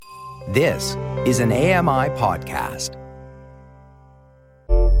This is an AMI podcast.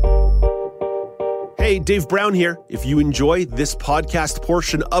 Hey, Dave Brown here. If you enjoy this podcast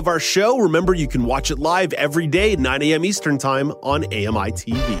portion of our show, remember you can watch it live every day at 9 a.m. Eastern Time on AMI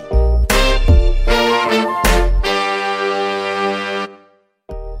TV.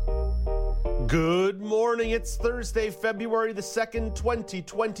 Good morning. It's Thursday, February the 2nd,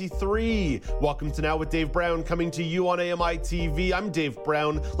 2023. Welcome to Now with Dave Brown, coming to you on AMI TV. I'm Dave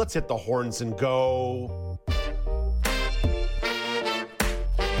Brown. Let's hit the horns and go.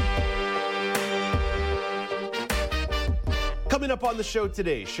 Coming up on the show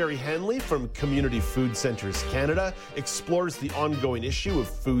today, Sherry Hanley from Community Food Centres Canada explores the ongoing issue of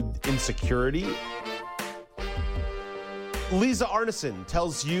food insecurity. Lisa Arneson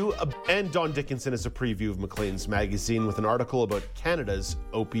tells you, and Don Dickinson is a preview of Maclean's magazine with an article about Canada's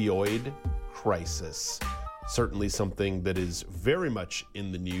opioid crisis. Certainly something that is very much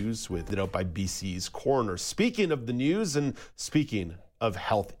in the news, with it out by BC's coroner. Speaking of the news and speaking of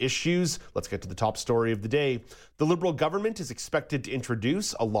health issues, let's get to the top story of the day. The Liberal government is expected to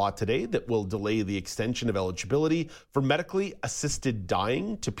introduce a law today that will delay the extension of eligibility for medically assisted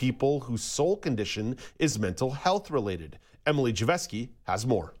dying to people whose sole condition is mental health related. Emily Javeski has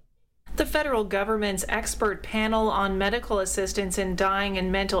more. The federal government's expert panel on medical assistance in dying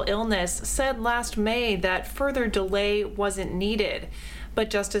and mental illness said last May that further delay wasn't needed. But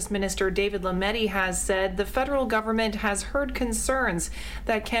Justice Minister David Lametti has said the federal government has heard concerns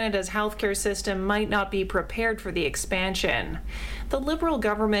that Canada's healthcare system might not be prepared for the expansion. The Liberal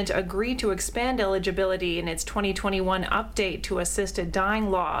government agreed to expand eligibility in its 2021 update to assisted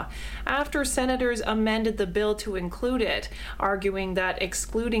dying law after senators amended the bill to include it, arguing that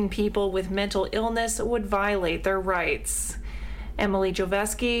excluding people with mental illness would violate their rights. Emily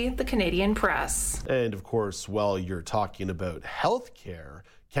Javeski, The Canadian Press. And of course, while you're talking about healthcare,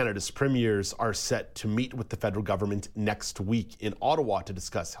 Canada's premiers are set to meet with the federal government next week in Ottawa to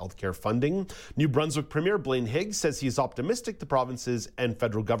discuss healthcare funding. New Brunswick Premier Blaine Higgs says he is optimistic the provinces and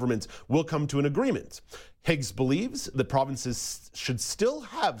federal government will come to an agreement. Higgs believes that provinces should still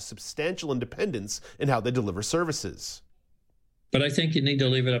have substantial independence in how they deliver services. But I think you need to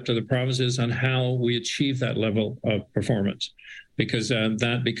leave it up to the provinces on how we achieve that level of performance, because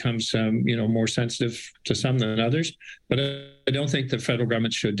that becomes, more sensitive to some than others. But I don't think the federal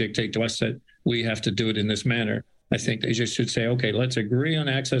government should dictate to us that we have to do it in this manner. I think they just should say, okay, let's agree on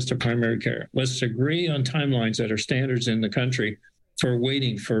access to primary care. Let's agree on timelines that are standards in the country for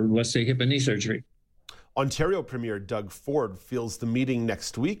waiting for, let's say, hip and knee surgery. Ontario Premier Doug Ford feels the meeting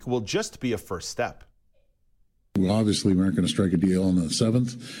next week will just be a first step. Well, obviously, we aren't going to strike a deal on the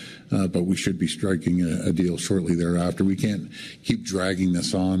 7th, but we should be striking a deal shortly thereafter. We can't keep dragging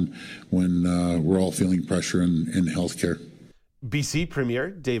this on when we're all feeling pressure in healthcare. BC Premier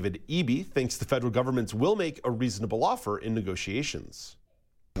David Eby thinks the federal government will make a reasonable offer in negotiations.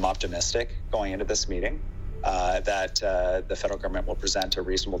 I'm optimistic going into this meeting that the federal government will present a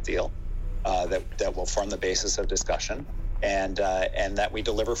reasonable deal that will form the basis of discussion. And that we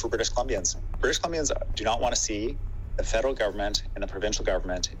deliver for British Columbians. British Columbians do not want to see the federal government and the provincial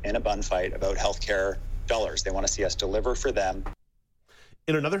government in a bun fight about healthcare dollars. They want to see us deliver for them.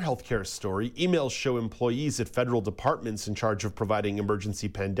 In another healthcare story, emails show employees at federal departments in charge of providing emergency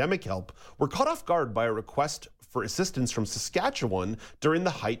pandemic help were caught off guard by a request for assistance from Saskatchewan during the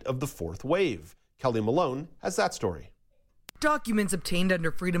height of the fourth wave. Kelly Malone has that story. Documents obtained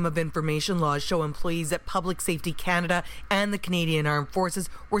under Freedom of Information laws show employees at Public Safety Canada and the Canadian Armed Forces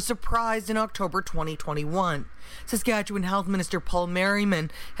were surprised in October 2021. Saskatchewan Health Minister Paul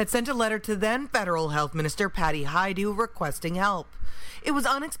Merriman had sent a letter to then Federal Health Minister Patty Hajdu requesting help. It was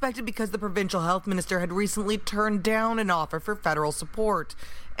unexpected because the provincial health minister had recently turned down an offer for federal support.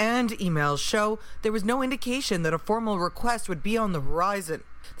 And emails show there was no indication that a formal request would be on the horizon.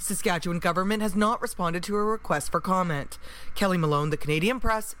 The Saskatchewan government has not responded to a request for comment. Kelly Malone, The Canadian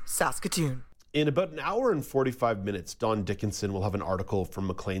Press, Saskatoon. In about an hour and 45 minutes, Don Dickinson will have an article from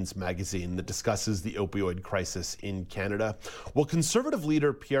Maclean's magazine that discusses the opioid crisis in Canada. Well, Conservative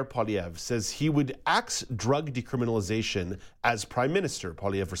leader Pierre Poilievre says he would axe drug decriminalization as Prime Minister.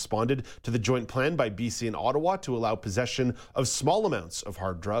 Poilievre responded to the joint plan by BC and Ottawa to allow possession of small amounts of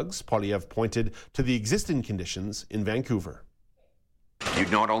hard drugs. Poilievre pointed to the existing conditions in Vancouver. You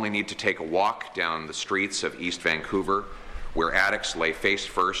not only need to take a walk down the streets of East Vancouver, where addicts lay face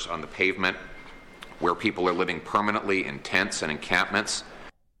first on the pavement, where people are living permanently in tents and encampments.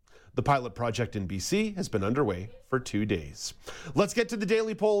 The pilot project in BC has been underway for 2 days. Let's get to the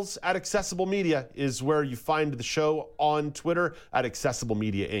daily polls. At Accessible Media is where you find the show on Twitter. At Accessible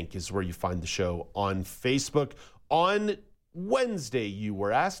Media Inc. is where you find the show on Facebook. On Wednesday, you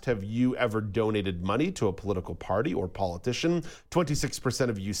were asked, have you ever donated money to a political party or politician? 26%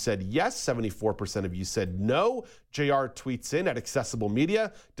 of you said yes, 74% of you said no. JR tweets in at Accessible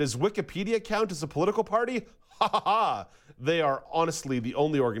Media, does Wikipedia count as a political party? Ha ha ha! They are honestly the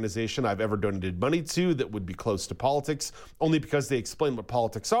only organization I've ever donated money to that would be close to politics, only because they explain what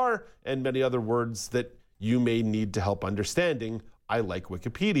politics are and many other words that you may need to help understanding. I like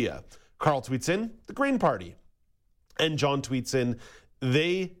Wikipedia. Carl tweets in, the Green Party. And John tweets in,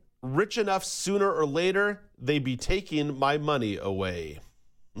 they rich enough sooner or later, they be taking my money away.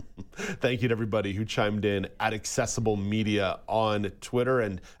 Thank you to everybody who chimed in at Accessible Media on Twitter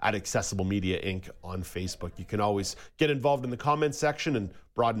and at Accessible Media Inc. on Facebook. You can always get involved in the comments section and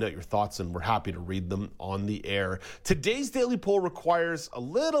broaden out your thoughts, and we're happy to read them on the air. Today's daily poll requires a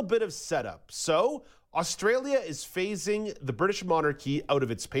little bit of setup. So, Australia is phasing the British monarchy out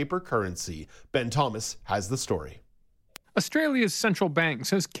of its paper currency. Ben Thomas has the story. Australia's central bank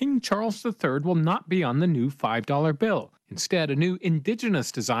says King Charles III will not be on the new $5 bill. Instead, a new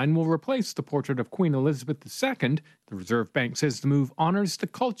Indigenous design will replace the portrait of Queen Elizabeth II. The Reserve Bank says the move honors the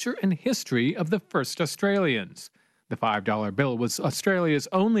culture and history of the first Australians. The $5 bill was Australia's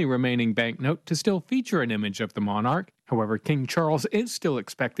only remaining banknote to still feature an image of the monarch. However, King Charles is still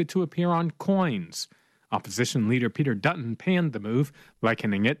expected to appear on coins. Opposition leader Peter Dutton panned the move,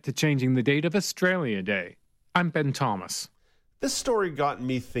 likening it to changing the date of Australia Day. I'm Ben Thomas. This story got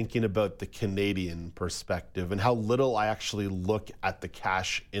me thinking about the Canadian perspective and how little I actually look at the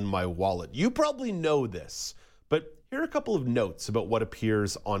cash in my wallet. You probably know this, but here are a couple of notes about what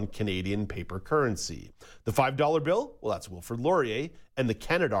appears on Canadian paper currency. The $5 bill, well, that's Wilfrid Laurier, and the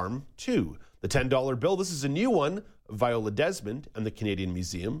Canadarm, too. The $10 bill, this is a new one, Viola Desmond and the Canadian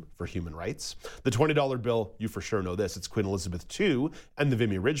Museum for Human Rights. The $20 bill, you for sure know this, it's Queen Elizabeth II and the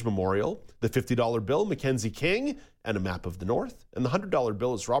Vimy Ridge Memorial. The $50 bill, Mackenzie King and a map of the North. And the $100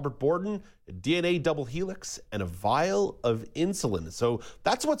 bill is Robert Borden, a DNA double helix, and a vial of insulin. So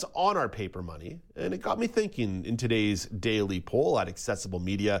that's what's on our paper money. And it got me thinking in today's daily poll at Accessible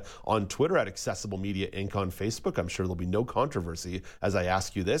Media on Twitter, at Accessible Media Inc. on Facebook. I'm sure there'll be no controversy as I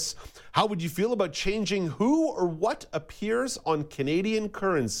ask you this. How would you feel about changing who or what appears on Canadian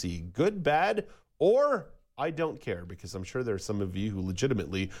currency? Good, bad, or I don't care? Because I'm sure there are some of you who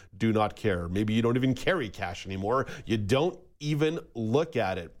legitimately do not care. Maybe you don't even carry cash anymore. You don't even look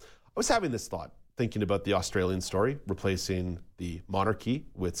at it. I was having this thought, thinking about the Australian story, replacing the monarchy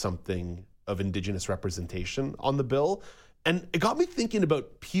with something of Indigenous representation on the bill. And it got me thinking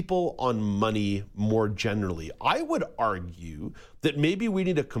about people on money more generally. I would argue that maybe we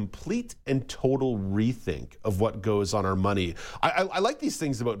need a complete and total rethink of what goes on our money. I like these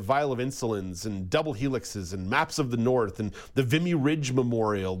things about vial of insulins and double helixes and maps of the North and the Vimy Ridge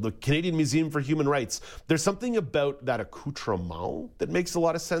Memorial, the Canadian Museum for Human Rights. There's something about that accoutrement that makes a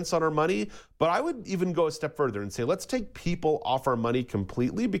lot of sense on our money. But I would even go a step further and say, let's take people off our money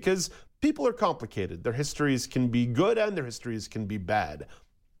completely, because people are complicated. Their histories can be good and their histories can be bad,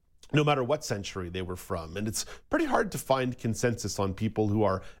 no matter what century they were from. And it's pretty hard to find consensus on people who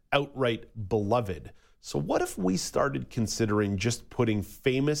are outright beloved. So what if we started considering just putting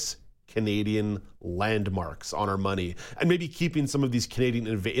famous Canadian landmarks on our money and maybe keeping some of these Canadian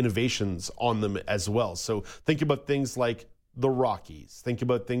innovations on them as well? So think about things like the Rockies. Think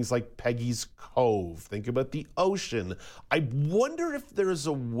about things like Peggy's Cove. Think about the ocean. I wonder if there's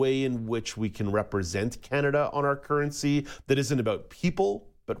a way in which we can represent Canada on our currency that isn't about people,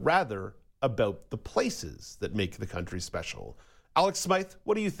 but rather about the places that make the country special. Alex Smythe,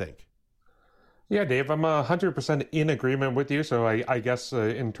 what do you think? Yeah, Dave, I'm 100% in agreement with you. So I guess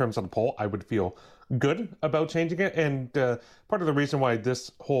in terms of the poll, I would feel good about changing it. And part of the reason why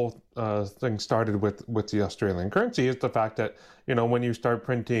this whole thing started with the Australian currency is the fact that, you know, when you start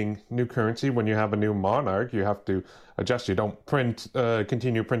printing new currency, when you have a new monarch, you have to adjust. You don't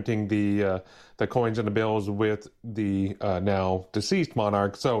continue printing the coins and the bills with the now deceased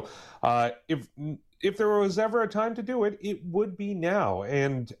monarch. So if there was ever a time to do it, it would be now.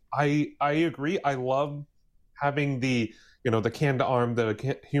 And I agree. I love having the Canadarm,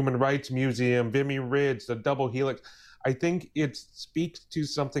 the Human Rights Museum, Vimy Ridge, the double helix. I think it speaks to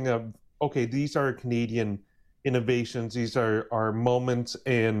something of, okay, these are Canadian innovations. These are moments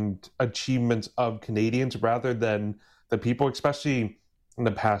and achievements of Canadians rather than the people, especially in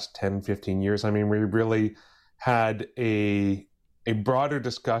the past 10, 15 years. I mean, we really had a broader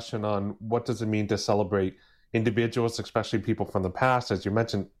discussion on what does it mean to celebrate individuals, especially people from the past. As you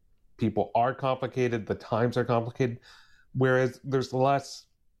mentioned, people are complicated, the times are complicated, whereas there's less,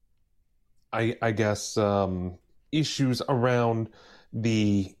 I guess, issues around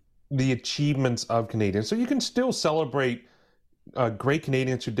the achievements of Canadians. So you can still celebrate great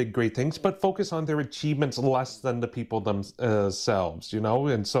Canadians who did great things, but focus on their achievements less than the people themselves,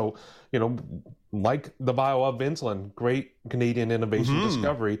 and so, like the bio of insulin, great Canadian innovation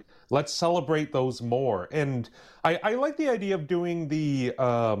discovery, let's celebrate those more. And I like the idea of doing the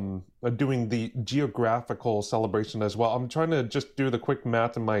geographical celebration as well. I'm trying to just do the quick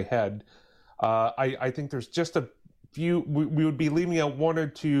math in my head. I think there's just a few, we would be leaving out one or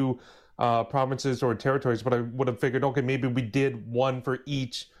two provinces or territories, but I would have figured, okay, maybe we did one for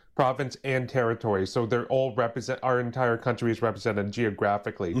each province and territory, so they're all our entire country is represented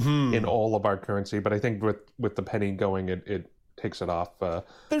geographically in all of our currency. But I think with the penny going, it takes it off a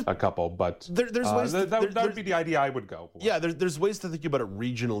couple. But there's ways that would be the idea I would go for. Yeah, there's ways to think about it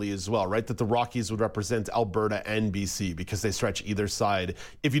regionally as well, right? That the Rockies would represent Alberta and BC because they stretch either side.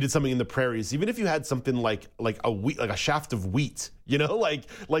 If you did something in the prairies, even if you had something like a shaft of wheat,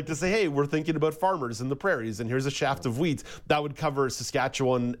 like to say, hey, we're thinking about farmers in the prairies, and here's a shaft of wheat, that would cover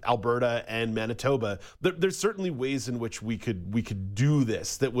Saskatchewan, Alberta, and Manitoba. There's certainly ways in which we could do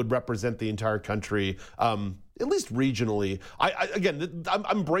this that would represent the entire country. At least regionally.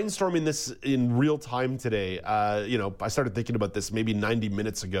 I'm brainstorming this in real time today. I started thinking about this maybe 90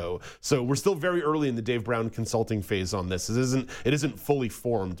 minutes ago. So we're still very early in the Dave Brown consulting phase on this. It isn't fully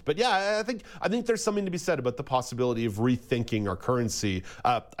formed. But yeah, I think there's something to be said about the possibility of rethinking our currency.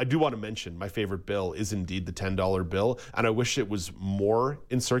 I do want to mention my favorite bill is indeed the $10 bill, and I wish it was more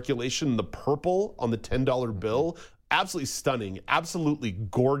in circulation. The purple on the $10 bill, absolutely stunning, absolutely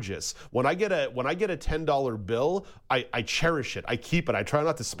gorgeous. When I get a $10 bill, I cherish it. I keep it. I try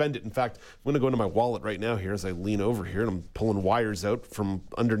not to spend it. In fact, I'm going to go into my wallet right now here as I lean over here, and I'm pulling wires out from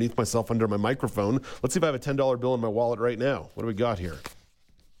underneath myself under my microphone. Let's see if I have a $10 bill in my wallet right now. What do we got here?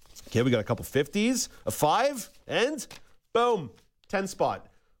 Okay, we got a couple 50s, a 5, and boom, 10 spot.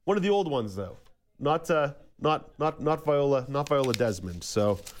 One of the old ones though, not Viola Desmond.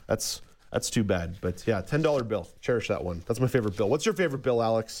 So that's too bad. But yeah, $10 bill. Cherish that one. That's my favorite bill. What's your favorite bill,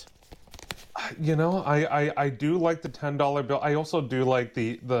 Alex? I do like the $10 bill. I also do like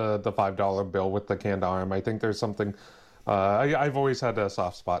the $5 bill with the canned arm. I think there's something. I've always had a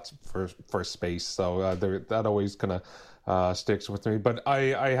soft spot for space, so that always kind of sticks with me. But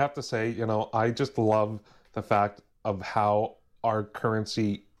I have to say, I just love the fact of how our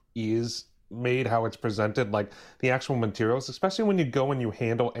currency is made, how it's presented, like the actual materials, especially when you go and you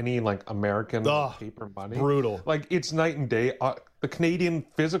handle any like American paper money. Brutal. Like it's night and day. The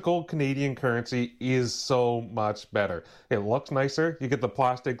physical Canadian currency is so much better. It looks nicer. You get the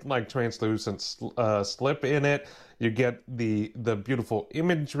plastic like translucent slip in it. You get the beautiful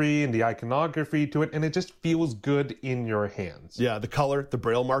imagery and the iconography to it, and it just feels good in your hands. Yeah, the color, the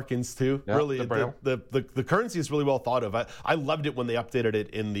braille markings too. Yeah, really, the braille. The currency is really well thought of. I loved it when they updated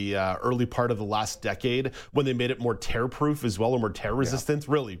it in the early part of the last decade, when they made it more tear-proof as well, or more tear-resistant.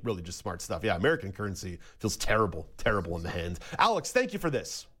 Yeah. Really, really just smart stuff. Yeah, American currency feels terrible in the hand. Alex, thank you for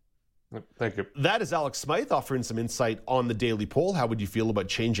this. Thank you. That is Alex Smythe offering some insight on the daily poll. How would you feel about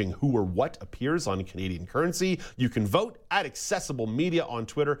changing who or what appears on Canadian currency? You can vote at Accessible Media on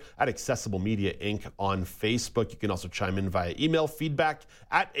Twitter, at Accessible Media Inc. on Facebook. You can also chime in via email, feedback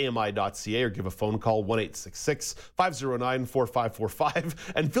at AMI.ca, or give a phone call, 1-866-509-4545.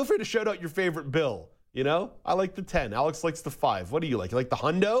 And feel free to shout out your favorite bill. I like the 10. Alex likes the 5. What do you like? You like the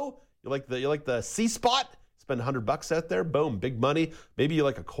hundo? You like the C-spot? Spend $100 out there, boom, big money. Maybe you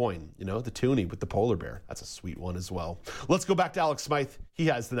like a coin, the toonie with the polar bear. That's a sweet one as well. Let's go back to Alex Smythe. He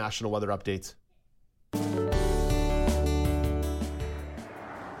has the national weather update.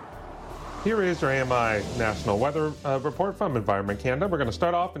 Here is your AMI National Weather Report from Environment Canada. We're going to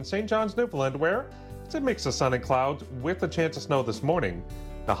start off in St. John's, Newfoundland, where it's a mix of sun and clouds with a chance of snow this morning.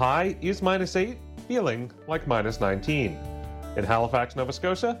 The high is -8, feeling like -19. In Halifax, Nova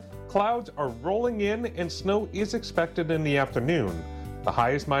Scotia, clouds are rolling in and snow is expected in the afternoon. The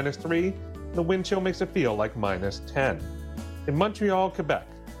high is -3. The wind chill makes it feel like -10. In Montreal, Quebec,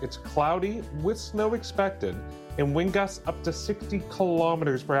 it's cloudy with snow expected and wind gusts up to 60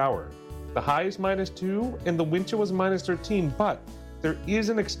 kilometers per hour. The high is -2 and the wind chill is -13, but there is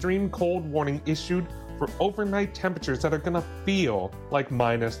an extreme cold warning issued for overnight temperatures that are going to feel like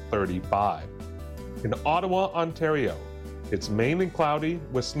 -35. In Ottawa, Ontario, it's mainly cloudy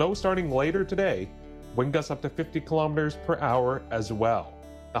with snow starting later today. Wind gusts up to 50 kilometers per hour as well.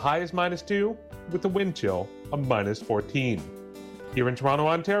 The high is -2 with the wind chill of -14. Here in Toronto,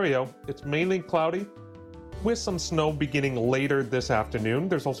 Ontario, it's mainly cloudy with some snow beginning later this afternoon.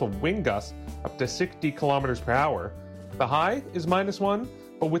 There's also wind gusts up to 60 kilometers per hour. The high is -1,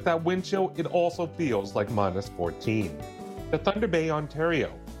 but with that wind chill, it also feels like -14. The Thunder Bay,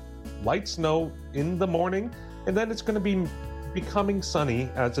 Ontario, light snow in the morning, and then it's going to be becoming sunny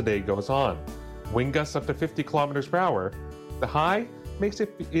as the day goes on. Wind gusts up to 50 kilometers per hour. The high makes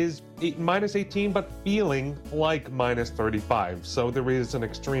it is minus 18, but feeling like minus 35. So there is an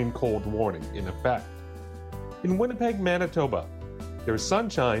extreme cold warning in effect. In Winnipeg, Manitoba, there's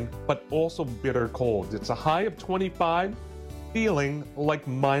sunshine, but also bitter cold. It's a high of 25, feeling like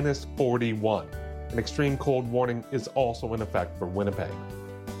minus 41. An extreme cold warning is also in effect for Winnipeg.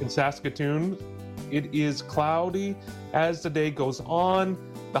 In Saskatoon, it is cloudy as the day goes on.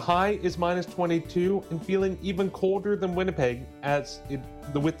 The high is minus 22 and feeling even colder than Winnipeg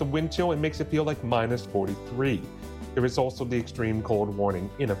with the wind chill, it makes it feel like minus 43. There is also the extreme cold warning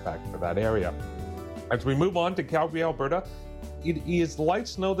in effect for that area. As we move on to Calgary, Alberta, it is light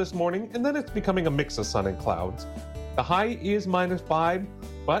snow this morning, and then it's becoming a mix of sun and clouds. The high is minus 5,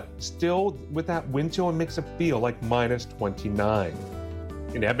 but still with that wind chill, it makes it feel like minus 29.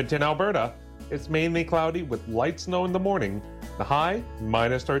 In Edmonton, Alberta, it's mainly cloudy with light snow in the morning. The high,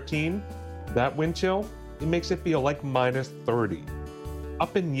 minus 13. That wind chill, it makes it feel like minus 30.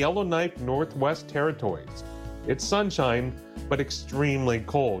 Up in Yellowknife, Northwest Territories, it's sunshine, but extremely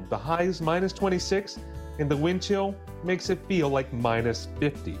cold. The high is minus 26, and the wind chill makes it feel like minus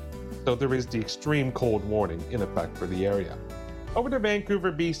 50. So there is the extreme cold warning in effect for the area. Over to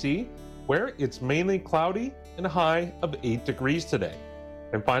Vancouver, BC, where it's mainly cloudy and a high of 8 degrees today.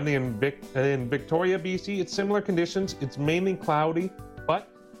 And finally, in Victoria, BC, it's similar conditions. It's mainly cloudy, but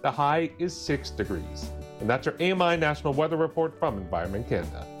the high is 6 degrees. And that's your AMI National Weather Report from Environment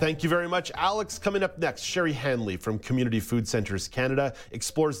Canada. Thank you very much, Alex. Coming up next, Sherry Hanley from Community Food Centres Canada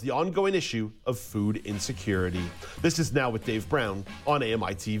explores the ongoing issue of food insecurity. This is Now with Dave Brown on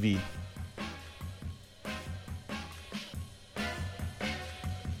AMI TV.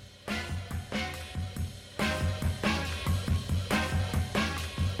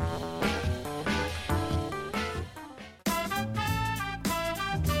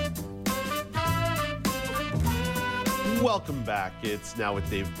 Welcome back. It's Now with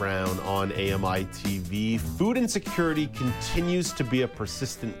Dave Brown on AMI TV. Food insecurity continues to be a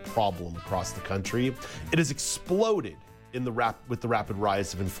persistent problem across the country. It has exploded with the rapid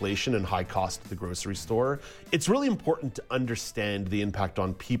rise of inflation and high cost at the grocery store. It's really important to understand the impact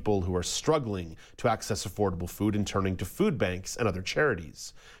on people who are struggling to access affordable food and turning to food banks and other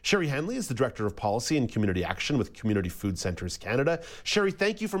charities. Sherry Hanley is the Director of Policy and Community Action with Community Food Centres Canada. Sherry,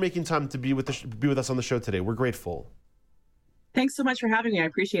 thank you for making time to be with us on the show today. We're grateful. Thanks so much for having me. I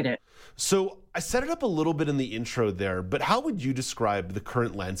appreciate it. So I set it up a little bit in the intro there, but how would you describe the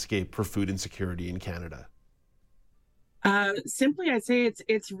current landscape for food insecurity in Canada? Simply, I'd say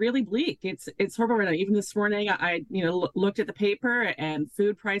it's really bleak. It's horrible right now. Even this morning, I looked at the paper and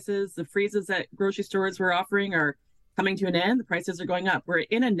food prices, the freezes that grocery stores were offering are coming to an end. The prices are going up. We're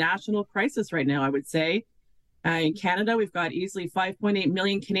in a national crisis right now, I would say. In Canada, we've got easily 5.8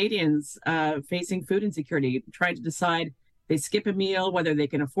 million Canadians facing food insecurity, trying to decide they skip a meal, whether they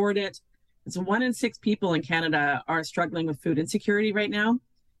can afford it. And so 1 in 6 people in Canada are struggling with food insecurity right now,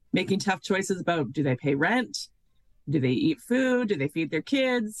 making tough choices about, do they pay rent? Do they eat food? Do they feed their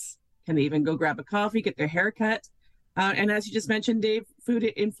kids? Can they even go grab a coffee, get their hair cut? And as you just mentioned, Dave, food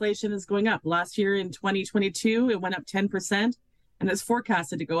inflation is going up. Last year in 2022, it went up 10%, and it's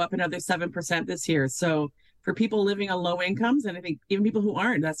forecasted to go up another 7% this year. So for people living on low incomes, and I think even people who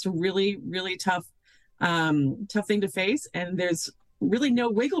aren't, that's a really, really tough thing to face. And there's really no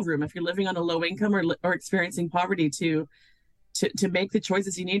wiggle room if you're living on a low income or experiencing poverty to make the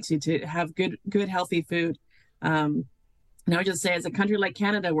choices you need to have good healthy food. And I would just say, as a country like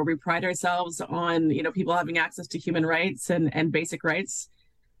Canada, where we pride ourselves on people having access to human rights and basic rights,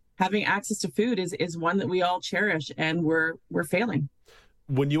 having access to food is one that we all cherish, and we're failing.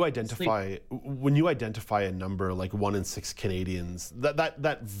 When you identify a number like 1 in 6 Canadians,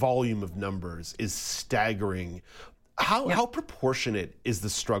 that volume of numbers is staggering. How proportionate is the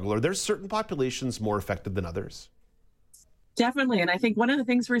struggle? Are there certain populations more affected than others? Definitely. And I think one of the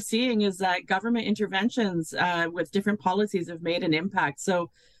things we're seeing is that government interventions with different policies have made an impact. So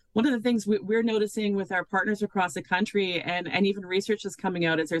one of the things we're noticing with our partners across the country, and even research is coming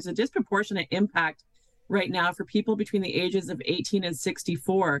out, is there's a disproportionate impact right now for people between the ages of 18 and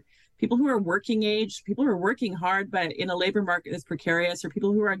 64, people who are working age, people who are working hard, but in a labor market that's precarious, or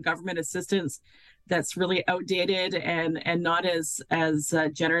people who are on government assistance that's really outdated and not as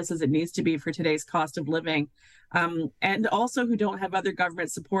generous as it needs to be for today's cost of living. And also who don't have other government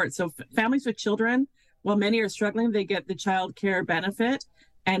support. So families with children, while many are struggling, they get the child care benefit,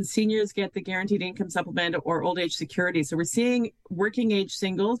 and seniors get the guaranteed income supplement or old age security. So we're seeing working age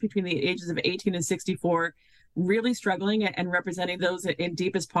singles between the ages of 18 and 64 really struggling and representing those in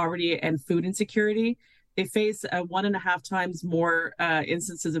deepest poverty and food insecurity. they face 1.5 times more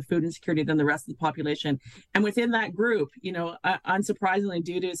instances of food insecurity than the rest of the population. And within that group, unsurprisingly,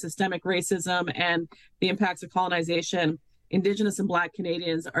 due to systemic racism and the impacts of colonization, Indigenous and Black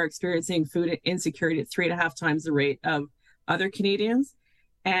Canadians are experiencing food insecurity at 3.5 times the rate of other Canadians.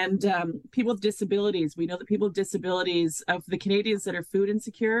 And people with disabilities, we know that people with disabilities, of the Canadians that are food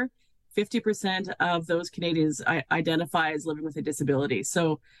insecure, 50% of those Canadians identify as living with a disability.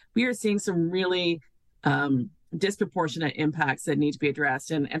 So we are seeing some really disproportionate impacts that need to be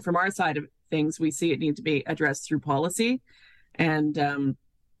addressed. And from our side of things, we see it need to be addressed through policy. And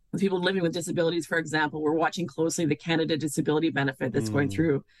people living with disabilities, for example, we're watching closely the Canada Disability Benefit that's going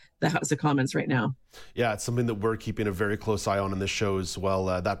through the House of Commons right now. Yeah, it's something that we're keeping a very close eye on in this show as well,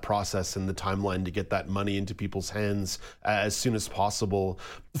 that process and the timeline to get that money into people's hands as soon as possible.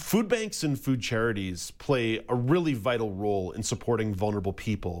 Food banks and food charities play a really vital role in supporting vulnerable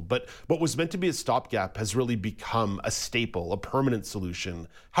people, but what was meant to be a stopgap has really become a staple, a permanent solution.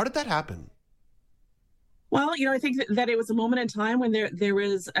 How did that happen? Well, I think that it was a moment in time when there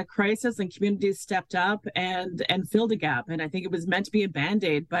was a crisis and communities stepped up and filled a gap. And I think it was meant to be a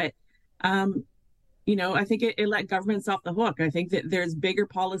Band-Aid, but, I think it let governments off the hook. I think that there's bigger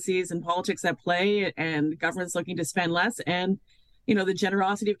policies and politics at play and governments looking to spend less. And, the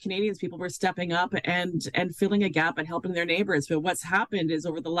generosity of Canadians, people were stepping up and filling a gap and helping their neighbors. But what's happened is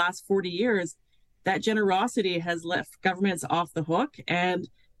over the last 40 years, that generosity has left governments off the hook, and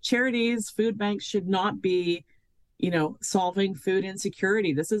charities, food banks should not be, solving food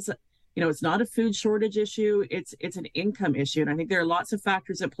insecurity. This is, it's not a food shortage issue. It's an income issue. And I think there are lots of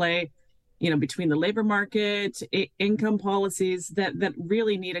factors at play, between the labor market, income policies that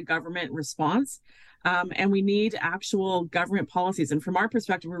really need a government response. And we need actual government policies. And from our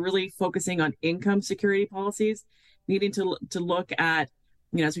perspective, we're really focusing on income security policies, needing to look at,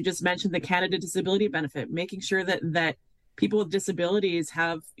 as we just mentioned, the Canada Disability Benefit, making sure that people with disabilities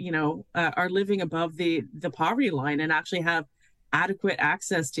have, are living above the poverty line and actually have adequate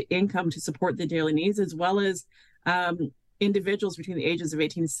access to income to support their daily needs, as well as individuals between the ages of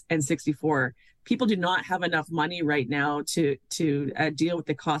 18 and 64. People do not have enough money right now to deal with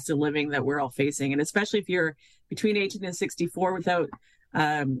the cost of living that we're all facing. And especially if you're between 18 and 64 without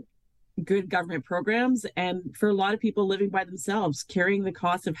good government programs. And for a lot of people living by themselves, carrying the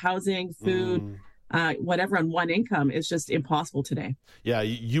cost of housing, food, whatever on one income is just impossible today. Yeah,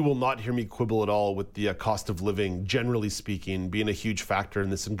 you will not hear me quibble at all with the cost of living, generally speaking, being a huge factor in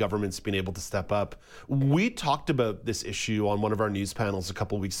this and governments being able to step up. We talked about this issue on one of our news panels a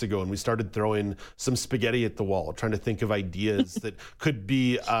couple of weeks ago, and we started throwing some spaghetti at the wall, trying to think of ideas that could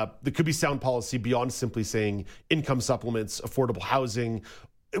be sound policy beyond simply saying income supplements, affordable housing.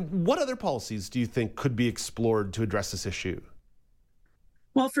 What other policies do you think could be explored to address this issue?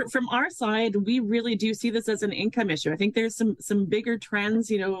 Well, from our side, we really do see this as an income issue. I think there's some bigger trends,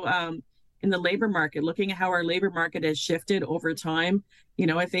 in the labor market, looking at how our labor market has shifted over time.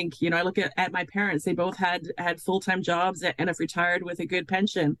 I think, I look at my parents, they both had full-time jobs and have retired with a good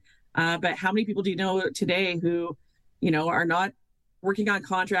pension. But how many people do you know today who, are not working on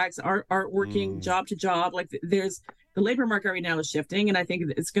contracts, aren't working job to job? Like the labor market right now is shifting, and I think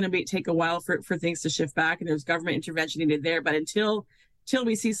it's going to take a while for things to shift back, and there's government intervention needed there. But until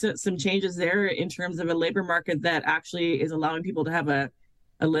we see some changes there in terms of a labor market that actually is allowing people to have a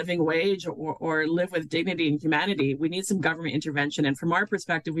living wage or live with dignity and humanity, we need some government intervention. And from our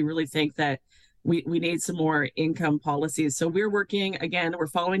perspective, we really think that we need some more income policies. So we're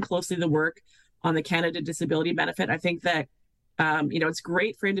following closely the work on the Canada Disability Benefit. I think that, it's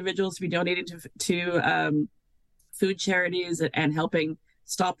great for individuals to be donating to food charities and helping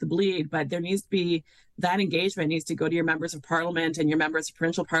stop the bleed, but there needs to be that engagement needs to go to your members of parliament and your members of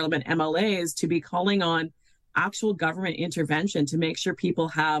provincial parliament, MLAs, to be calling on actual government intervention to make sure people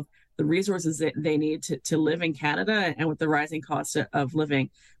have the resources that they need to live in Canada and with the rising cost of living.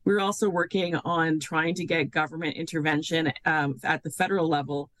 We're also working on trying to get government intervention at the federal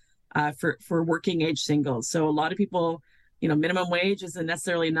level for working age singles. So a lot of people, minimum wage isn't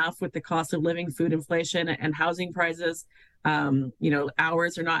necessarily enough with the cost of living, food inflation, and housing prices.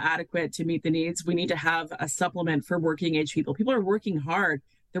 Hours are not adequate to meet the needs. We need to have a supplement for working age people. People are working hard.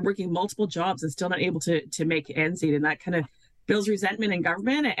 They're working multiple jobs and still not able to make ends meet. And that kind of builds resentment in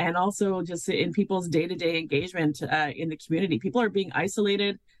government and also just in people's day-to-day engagement in the community. People are being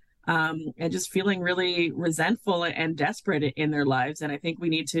isolated and just feeling really resentful and desperate in their lives. And I think we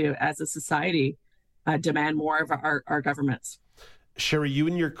need to, as a society, demand more of our governments. Sherry, you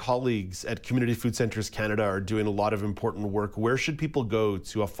and your colleagues at Community Food Centres Canada are doing a lot of important work. Where should people go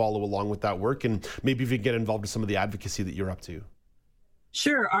to follow along with that work and maybe even get involved in some of the advocacy that you're up to?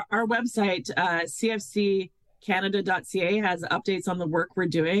 Sure. Our website, cfccanada.ca, has updates on the work we're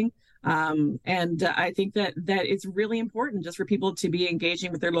doing. And I think that it's really important just for people to be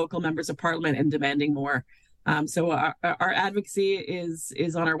engaging with their local members of parliament and demanding more. So our advocacy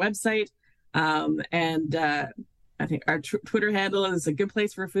is on our website. And I think our Twitter handle is a good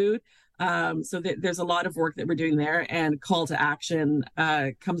place for food. So there's a lot of work that we're doing there, and call to action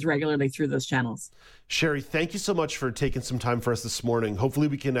comes regularly through those channels. Sherry, thank you so much for taking some time for us this morning. Hopefully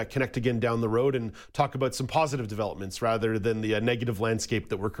we can connect again down the road and talk about some positive developments rather than the negative landscape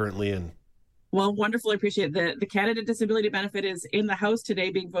that we're currently in. Well, wonderful. I appreciate it. The Canada Disability Benefit is in the House today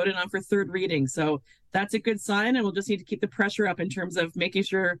being voted on for third reading. So that's a good sign, and we'll just need to keep the pressure up in terms of making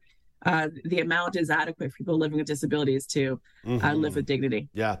sure the amount is adequate for people living with disabilities to live with dignity.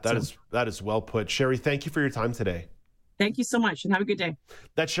 Yeah, that is well put. Sherry, thank you for your time today. Thank you so much, and have a good day.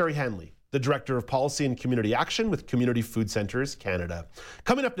 That's Sherry Hanley, the Director of Policy and Community Action with Community Food Centres Canada.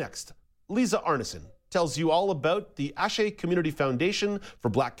 Coming up next, Lisa Arneson tells you all about the Ashe Community Foundation for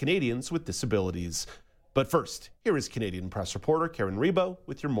Black Canadians with Disabilities. But first, here is Canadian Press reporter Karen Rebo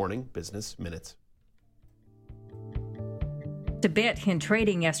with your Morning Business Minute. A bit in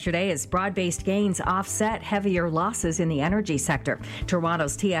trading yesterday as broad-based gains offset heavier losses in the energy sector.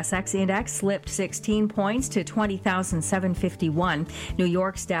 Toronto's TSX index slipped 16 points to 20,751. New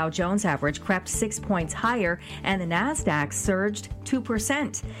York's Dow Jones average crept 6 points higher, and the Nasdaq surged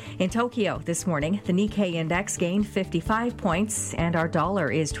 2%. In Tokyo this morning, the Nikkei index gained 55 points, and our dollar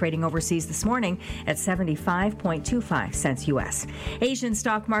is trading overseas this morning at 75.25 cents U.S. Asian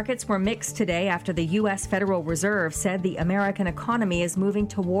stock markets were mixed today after the U.S. Federal Reserve said the American economy is moving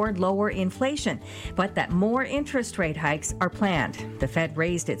toward lower inflation, but that more interest rate hikes are planned. The Fed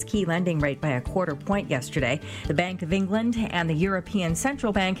raised its key lending rate by a quarter point yesterday. The Bank of England and the European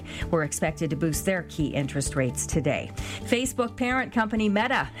Central Bank were expected to boost their key interest rates today. Facebook parent company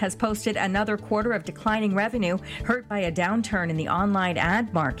Meta has posted another quarter of declining revenue, hurt by a downturn in the online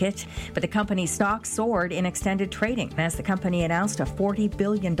ad market, but the company's stock soared in extended trading as the company announced a $40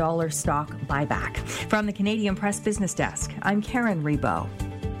 billion stock buyback. From the Canadian Press Business Desk, I'm Karen Rebo.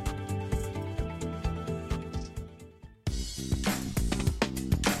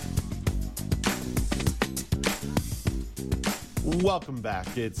 Welcome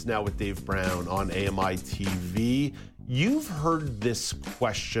back. It's Now with Dave Brown on AMI TV. You've heard this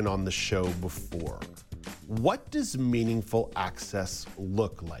question on the show before. What does meaningful access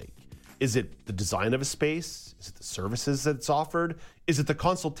look like? Is it the design of a space? Is it the services that's offered? Is it the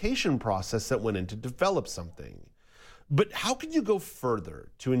consultation process that went in to develop something? But how can you go further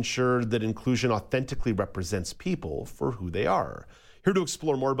to ensure that inclusion authentically represents people for who they are? Here to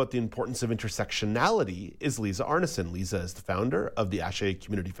explore more about the importance of intersectionality is Lisa Arneson. Lisa is the founder of the Ashe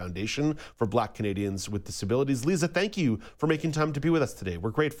Community Foundation for Black Canadians with Disabilities. Lisa, thank you for making time to be with us today.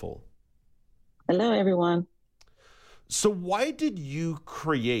 We're grateful. Hello, everyone. So why did you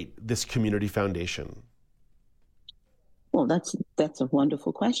create this community foundation? Well, that's a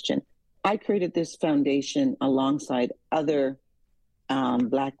wonderful question. I created this foundation alongside other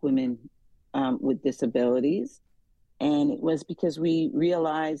Black women with disabilities. And it was because we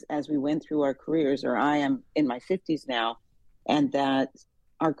realized as we went through our careers, or I am in my 50s now, and that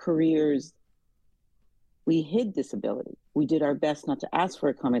our careers, we hid disability. We did our best not to ask for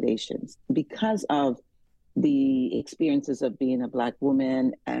accommodations because of the experiences of being a Black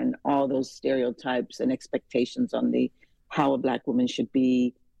woman and all those stereotypes and expectations on how a Black woman should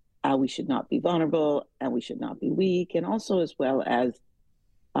be. We should not be vulnerable and we should not be weak. And also as well as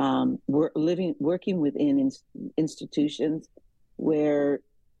working within institutions where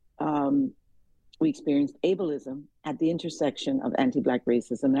we experienced ableism at the intersection of anti-Black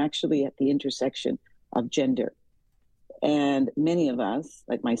racism, actually at the intersection of gender. And many of us,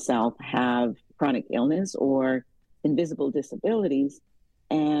 like myself, have chronic illness or invisible disabilities,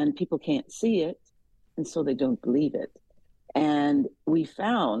 and people can't see it, and so they don't believe it. And we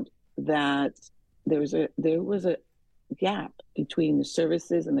found that there was a gap between the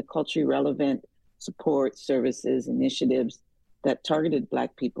services and the culturally relevant support services Initiatives that targeted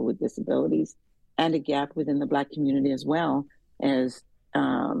Black people with disabilities, and a gap within the Black community as well as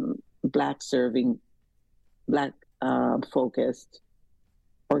Black serving, Black focused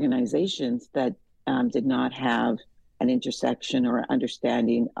organizations that did not have an intersection or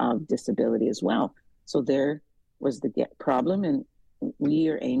understanding of disability as well. So there was the problem, and we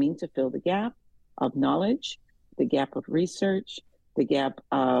are aiming to fill the gap of knowledge, the gap of research, the gap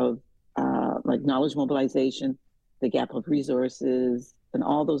of knowledge mobilization, the gap of resources, and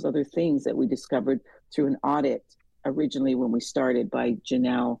all those other things that we discovered through an audit originally when we started by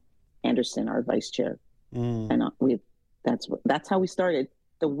Janelle Anderson, our vice chair. And That's how we started.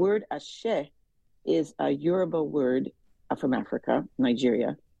 The word Ashe is a Yoruba word from Africa,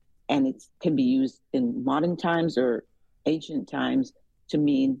 Nigeria, and it can be used in modern times or ancient times to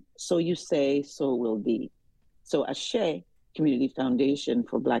mean "so you say, so will be." So Ashe Community Foundation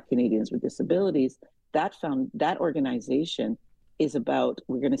for Black Canadians with Disabilities, that organization is about,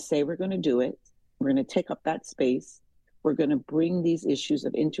 we're going to say we're going to do it. We're going to take up that space. We're going to bring these issues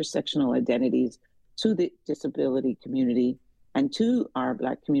of intersectional identities to the disability community and to our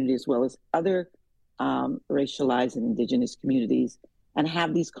Black community, as well as other racialized and Indigenous communities, and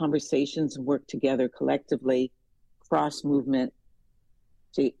have these conversations and work together collectively, cross-movement,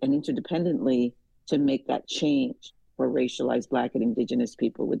 and interdependently to make that change for racialized Black and Indigenous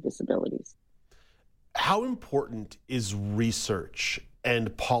people with disabilities. How important is research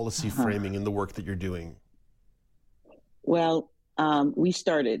and policy framing in the work that you're doing? Well, we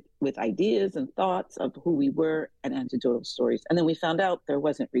started with ideas and thoughts of who we were and anecdotal stories. And then we found out there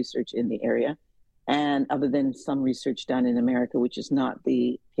wasn't research in the area, and other than some research done in America, which is not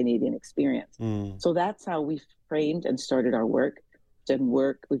the Canadian experience. So that's how we framed and started our work.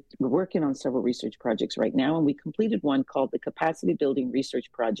 We're working on several research projects right now, and we completed one called the Capacity Building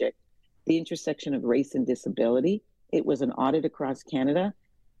Research Project, The Intersection of Race and Disability. It was an audit across Canada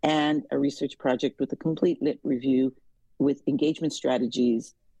and a research project with a complete lit review with engagement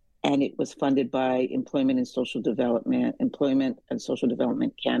strategies, and it was funded by Employment and Social Development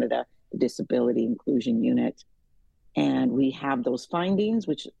Canada, the Disability Inclusion Unit. And we have those findings,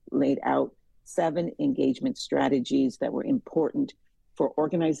 which laid out 7 engagement strategies that were important for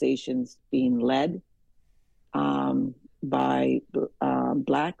organizations being led by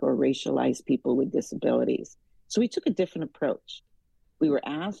Black or racialized people with disabilities. So we took a different approach. We were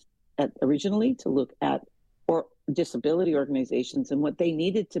asked originally to look at disability organizations and what they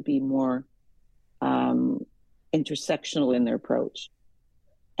needed to be more intersectional in their approach.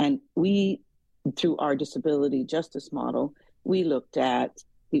 And we, through our disability justice model, we looked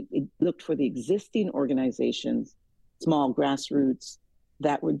for the existing organizations, small grassroots,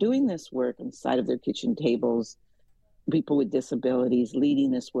 that were doing this work on the side of their kitchen tables, people with disabilities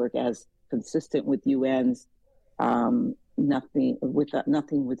leading this work as consistent with UN's nothing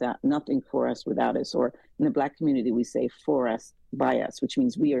for us without us, or in the Black community we say for us by us, which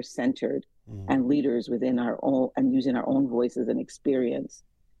means we are centered and leaders within our own and using our own voices and experience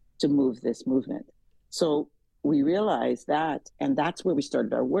to move this movement. So we realized that, and that's where we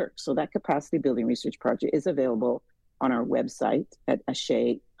started our work. So that capacity building research project is available on our website at Ashe.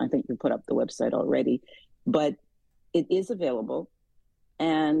 I think we put up the website already, but it is available,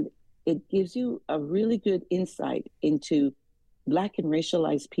 and it gives you a really good insight into Black and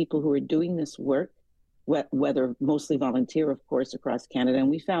racialized people who are doing this work, whether mostly volunteer, of course, across Canada. And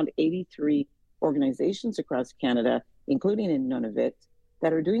we found 83 organizations across Canada, including in Nunavut,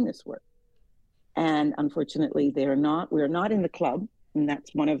 that are doing this work. And unfortunately, we're not in the club, and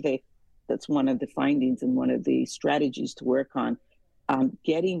that's one of the findings and one of the strategies to work on,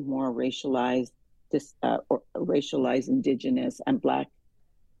 getting more racialized Indigenous and Black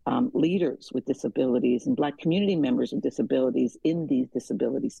leaders with disabilities and Black community members with disabilities in these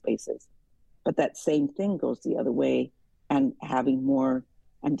disability spaces. But that same thing goes the other way, and having more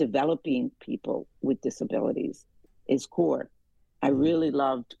and developing people with disabilities is core. I really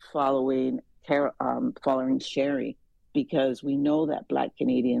loved following Sherry, because we know that Black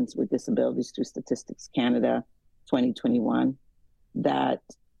Canadians with disabilities, through Statistics Canada 2021, that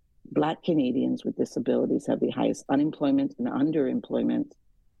Black Canadians with disabilities have the highest unemployment and underemployment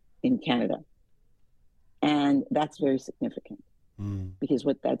in Canada. And that's very significant, because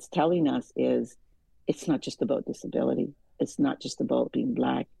what that's telling us is it's not just about disability. It's not just about being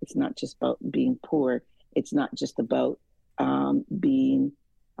Black. It's not just about being poor. It's not just about being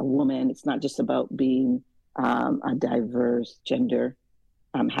a woman. It's not just about being a diverse gender,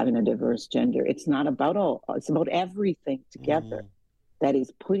 having a diverse gender. It's not about it's about everything together that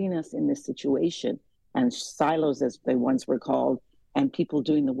is putting us in this situation, and silos, as they once were called, and people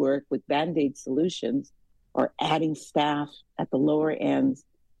doing the work with Band-Aid solutions or adding staff at the lower ends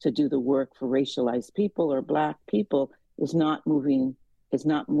to do the work for racialized people or Black people is not moving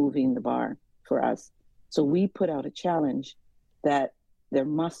the bar for us. So we put out a challenge that there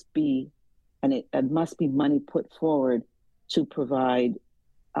must be, and it must be money put forward to provide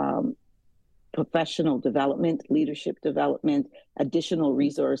professional development, leadership development, additional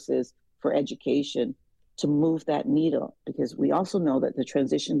resources for education to move that needle. Because we also know that the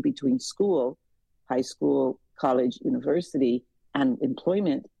transition between school, high school, college, university, and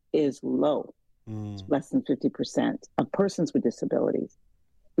employment is low. It's less than 50% of persons with disabilities.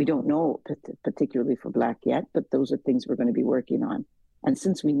 We don't know particularly for Black yet, but those are things we're going to be working on. And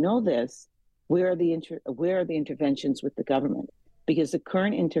since we know this, where are the interventions with the government? Because the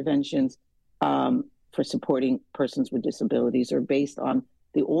current interventions for supporting persons with disabilities are based on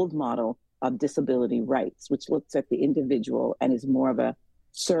the old model of disability rights, which looks at the individual and is more of a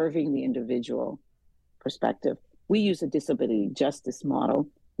serving the individual perspective. We use a disability justice model,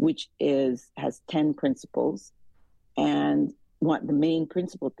 which has 10 principles. And the main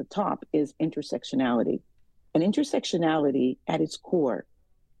principle at the top is intersectionality. And intersectionality at its core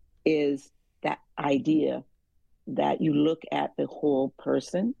is that idea that you look at the whole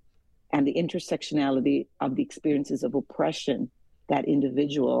person and the intersectionality of the experiences of oppression that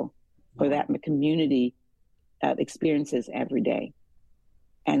individual or that community experiences every day.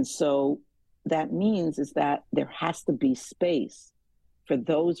 And so that means is that there has to be space for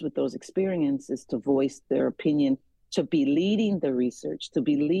those with those experiences to voice their opinion, to be leading the research, to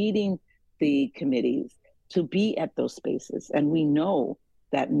be leading the committees, to be at those spaces. And we know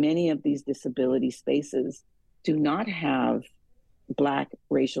that many of these disability spaces do not have Black,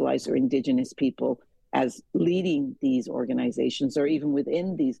 racialized, or Indigenous people as leading these organizations or even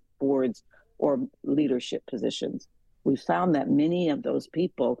within these boards or leadership positions. We found that many of those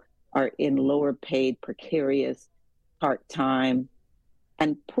people are in lower paid, precarious, part-time,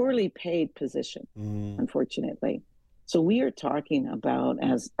 and poorly paid positions, unfortunately. So we are talking about,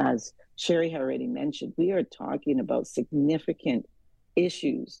 as Sherry had already mentioned, we are talking about significant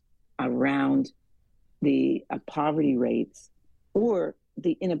issues around the poverty rates or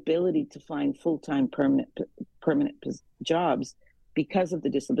the inability to find full-time permanent jobs because of the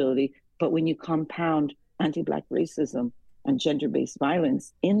disability. But when you compound anti-Black racism and gender-based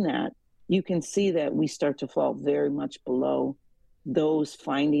violence in that, you can see that we start to fall very much below those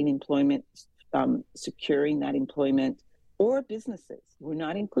finding employment, securing that employment, or businesses. We're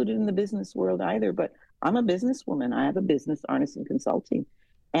not included in the business world either, but I'm a businesswoman. I have a business, Arneson Consulting,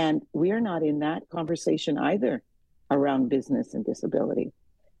 and we are not in that conversation either around business and disability.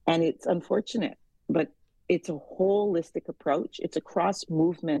 And it's unfortunate, but it's a holistic approach. It's a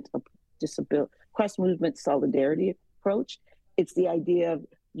cross-movement solidarity approach. It's the idea of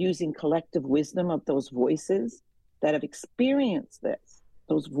using collective wisdom of those voices that have experienced this,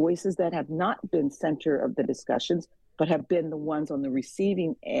 those voices that have not been center of the discussions, but have been the ones on the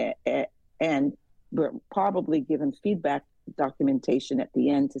receiving end, but probably given feedback documentation at the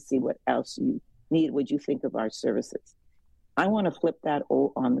end to see what else you need. Would you think of our services? I want to flip that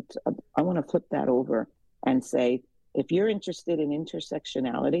over and say, if you're interested in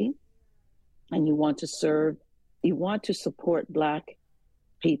intersectionality and you want to serve, you want to support Black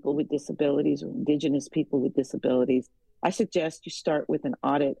people with disabilities or Indigenous people with disabilities, I suggest you start with an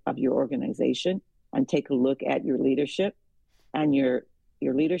audit of your organization and take a look at your leadership and your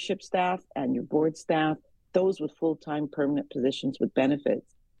leadership staff and your board staff, those with full-time permanent positions with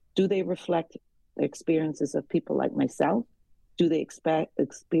benefits. Do they reflect the experiences of people like myself? Do they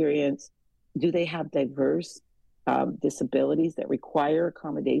do they have diverse disabilities that require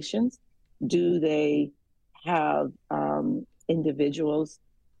accommodations? Do they have individuals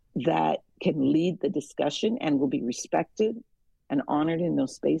that can lead the discussion and will be respected and honored in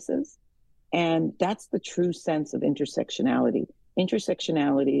those spaces? And that's the true sense of intersectionality.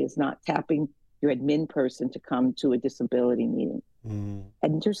 Intersectionality is not tapping your admin person to come to a disability meeting.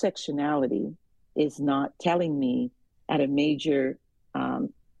 Intersectionality is not telling me at a major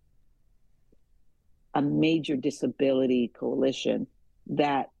disability coalition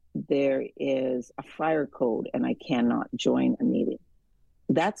that there is a fire code and I cannot join a meeting.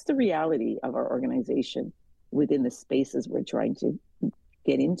 That's the reality of our organization within the spaces we're trying to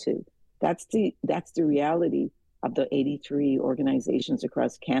get into. That's the reality of the 83 organizations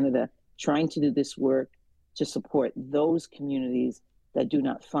across Canada trying to do this work to support those communities that do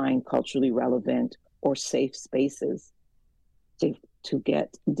not find culturally relevant or safe spaces to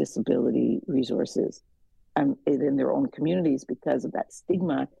get disability resources in their own communities because of that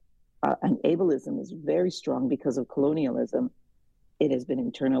stigma. And ableism is very strong because of colonialism. It has been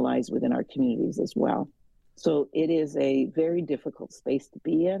internalized within our communities as well. So it is a very difficult space to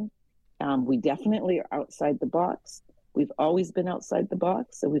be in. We definitely are outside the box. We've always been outside the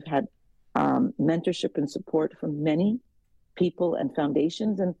box. So we've had mentorship and support from many people and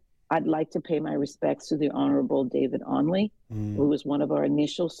foundations. And I'd like to pay my respects to the Honorable David Onley, who was one of our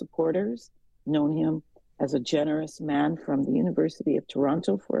initial supporters, known him as a generous man from the University of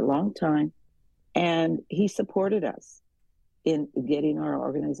Toronto for a long time. And he supported us in getting our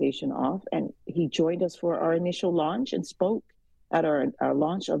organization off. And he joined us for our initial launch and spoke at our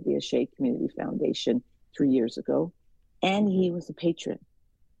launch of the Ashe Community Foundation 3 years ago. And he was a patron.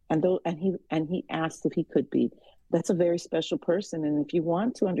 and he asked if he could be. That's a very special person. And if you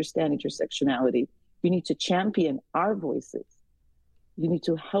want to understand intersectionality, you need to champion our voices. You need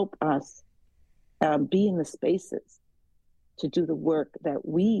to help us be in the spaces to do the work that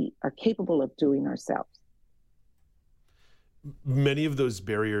we are capable of doing ourselves. Many of those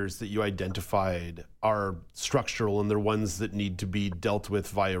barriers that you identified are structural, and they're ones that need to be dealt with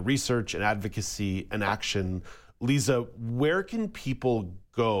via research and advocacy and action. Liza, where can people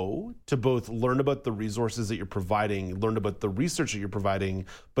go to both learn about the resources that you're providing, learn about the research that you're providing,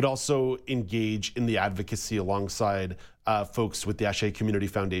 but also engage in the advocacy alongside folks with the Ashe Community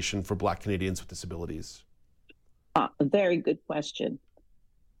Foundation for Black Canadians with Disabilities? A very good question.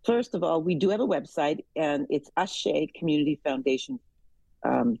 First of all, we do have a website, and it's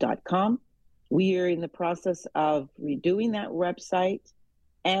ashecommunityfoundation.com. We are in the process of redoing that website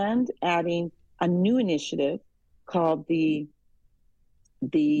and adding a new initiative called the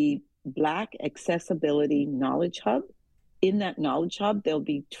Black Accessibility Knowledge Hub. In that Knowledge Hub, there'll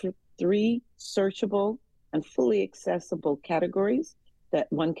be 3 searchable and fully accessible categories that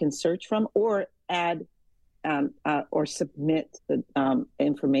one can search from or add or submit the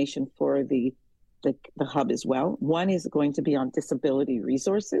information for the hub as well. One is going to be on disability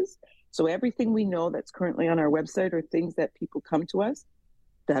resources. So everything we know that's currently on our website are things that people come to us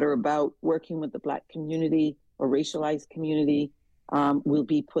that are about working with the Black community or racialized community will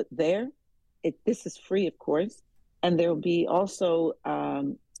be put there. This is free, of course. And there will be also a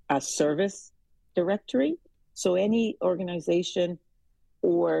service directory. So any organization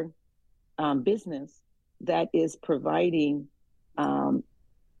or business that is providing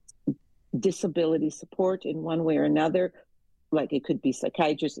disability support in one way or another, like it could be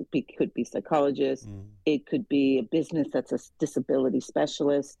psychiatrists, it could be psychologists, it could be a business that's a disability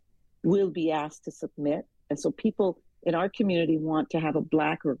specialist, will be asked to submit. And so people in our community want to have a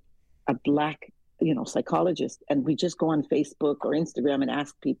black psychologist, and we just go on Facebook or Instagram and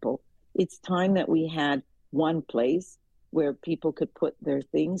ask people. It's time that we had one place where people could put their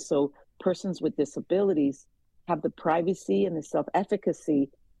things. So persons with disabilities have the privacy and the self-efficacy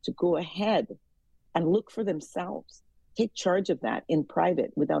to go ahead and look for themselves, take charge of that in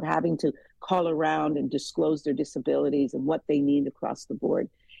private without having to call around and disclose their disabilities and what they need across the board.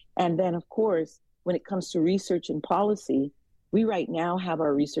 And then, of course, when it comes to research and policy, we right now have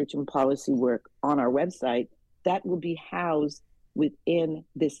our research and policy work on our website that will be housed within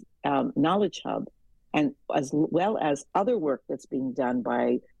this Knowledge Hub, and as well as other work that's being done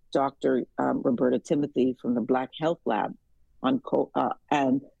by Dr. Roberta Timothy from the Black Health Lab and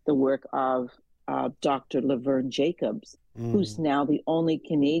the work of Dr. Laverne Jacobs, who's now the only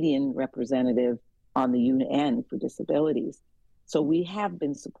Canadian representative on the UN for disabilities. So we have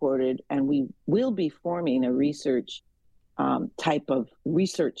been supported, and we will be forming a research type of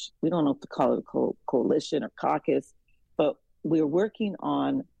research. We don't know if to call it a coalition or caucus, but we're working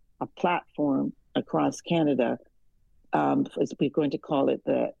on a platform across Canada. We're going to call it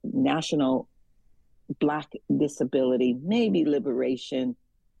the National Black Disability, maybe Liberation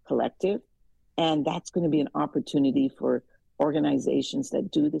Collective. And that's going to be an opportunity for organizations that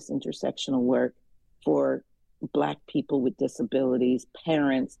do this intersectional work for Black people with disabilities,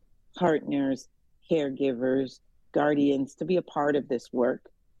 parents, partners, caregivers, guardians, to be a part of this work.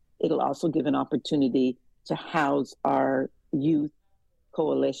 It'll also give an opportunity to house our youth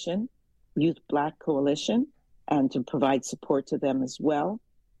coalition, Youth Black Coalition, and to provide support to them as well.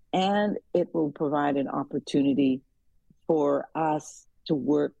 And it will provide an opportunity for us to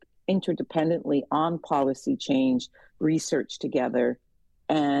work interdependently on policy change, research together,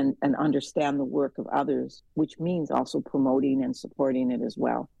 and understand the work of others, which means also promoting and supporting it as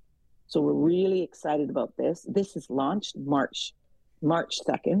well. So we're really excited about this. This is launched March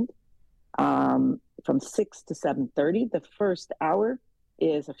 2nd, from 6 to 7:30. The first hour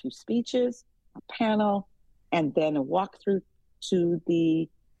is a few speeches, a panel, and then a walkthrough to the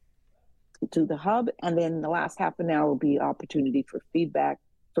hub. And then the last half an hour will be opportunity for feedback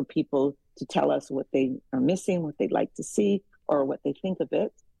for people to tell us what they are missing, what they'd like to see, or what they think of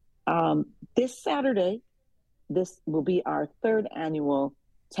it. This Saturday, this will be our 3rd annual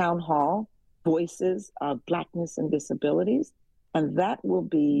town hall, Voices of Blackness and Disabilities. And that will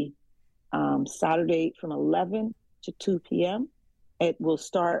be Saturday from 11 to 2 p.m. It will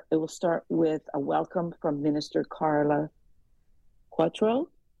start with a welcome from Minister Carla Quatro.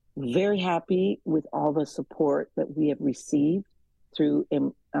 Very happy with all the support that we have received through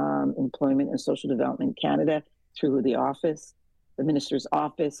Employment and Social Development Canada, through the office, the Minister's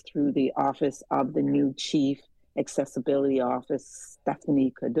office, through the office of the new Chief Accessibility Office,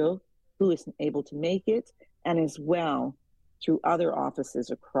 Stephanie Cadeau, who isn't able to make it, and as well through other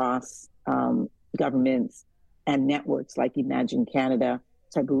offices across governments and networks like Imagine Canada,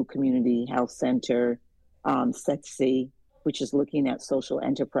 Taboo Community Health Center, SETSI, which is looking at social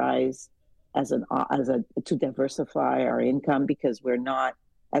enterprise to diversify our income, because we're not,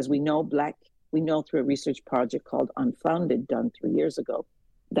 as we know, we know through a research project called Unfounded, done 3 years ago,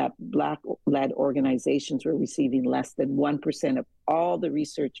 that Black-led organizations were receiving less than 1% of all the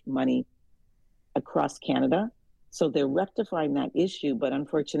research money across Canada. So they're rectifying that issue, but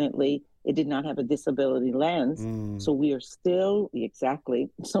unfortunately, it did not have a disability lens. So we are still,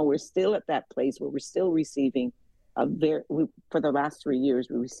 so we're still at that place where we're still receiving for the last 3 years,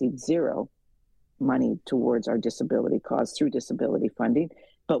 we received zero money towards our disability cause through disability funding.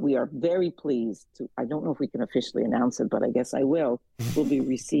 But we are very pleased I don't know if we can officially announce it, but I guess I will. We'll be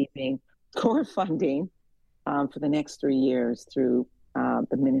receiving core funding for the next 3 years through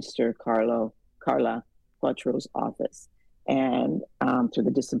the Minister Carla Quattro's office, and through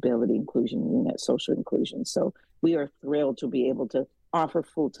the Disability Inclusion Unit, Social Inclusion. So we are thrilled to be able to offer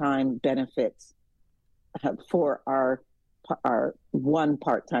full-time benefits for our one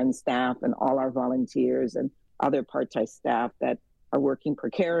part-time staff and all our volunteers and other part-time staff that are working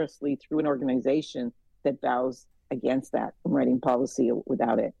precariously through an organization that vows against that and writing policy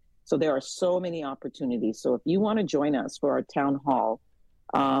without it. So there are so many opportunities. So if you want to join us for our town hall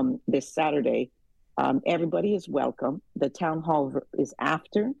this Saturday, everybody is welcome. The town hall is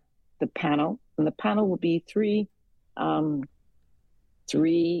after the panel, and the panel will be three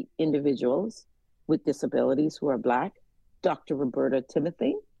individuals with disabilities who are Black. Dr. Roberta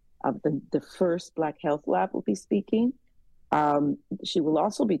Timothy of the first Black Health Lab will be speaking. She will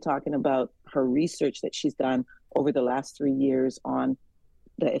also be talking about her research that she's done over the last 3 years on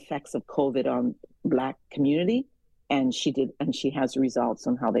the effects of COVID on Black community. And she has results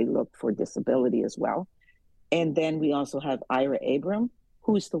on how they look for disability as well. And then we also have Ira Abram,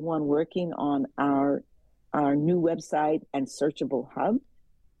 who's the one working on our new website and searchable hub.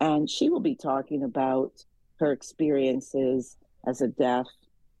 And she will be talking about her experiences as a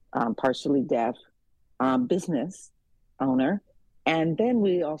partially deaf business owner. And then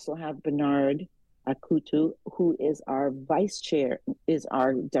we also have Bernard Akutu, who is our is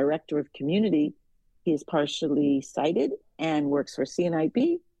our director of community. He is partially sighted and works for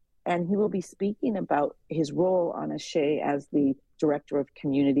CNIB, and he will be speaking about his role on ASHE as the director of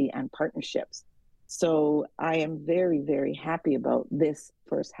community and partnerships. So I am very, very happy about this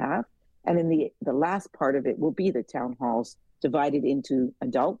first half. And then the last part of it will be the town halls divided into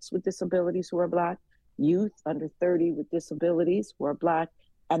adults with disabilities who are Black, youth under 30 with disabilities who are Black,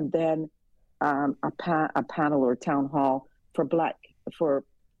 and then a panel or town hall for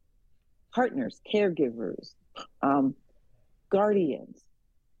partners, caregivers, guardians,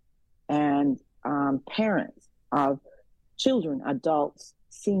 and parents of children, adults,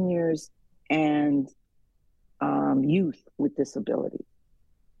 seniors, and youth with disabilities.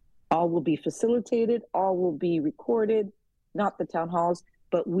 All will be facilitated, all will be recorded, not the town halls,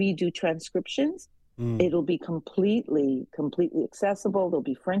 but we do transcriptions. It'll be completely accessible. There'll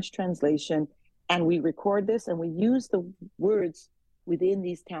be French translation, and we record this and we use the words within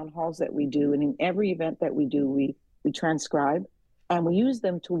these town halls that we do. And in every event that we do, we transcribe and we use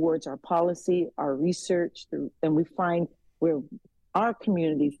them towards our policy, our research, and we find where our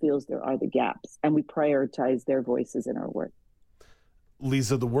community feels there are the gaps, and we prioritize their voices in our work.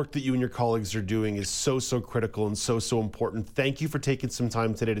 Lisa, the work that you and your colleagues are doing is so critical and so important. Thank you for taking some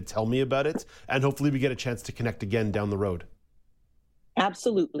time today to tell me about it, and hopefully we get a chance to connect again down the road.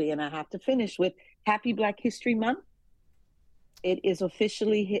 Absolutely, and I have to finish with Happy Black History Month. It is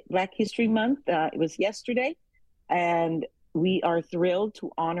officially Black History Month. It was yesterday, and we are thrilled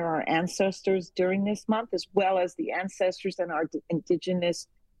to honor our ancestors during this month, as well as the ancestors in our Indigenous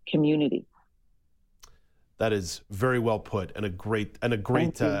community. That is very well put, and a great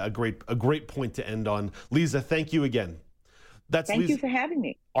point to end on. Lisa, thank you again. Thank you for having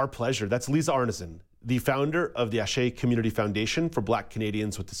me. Our pleasure. That's Lisa Arneson, the founder of the ASHE Community Foundation for Black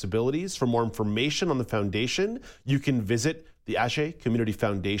Canadians with Disabilities. For more information on the foundation, you can visit the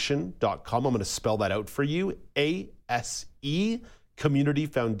ASHECommunityfoundation.com. I'm going to spell that out for you.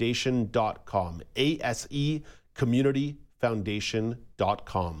 ASECommunityfoundation.com.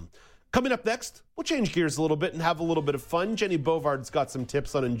 ASECommunityfoundation.com. Coming up next, we'll change gears a little bit and have a little bit of fun. Jenny Bovard's got some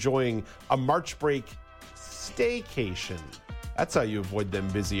tips on enjoying a March break staycation. That's how you avoid them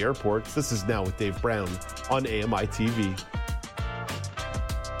busy airports. This is Now with Dave Brown on AMI TV.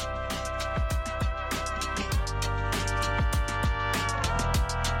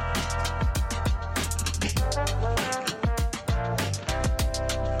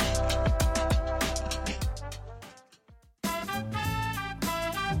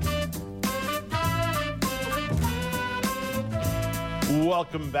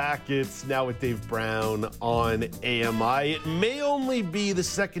 Welcome back. It's Now with Dave Brown on AMI. It may only be the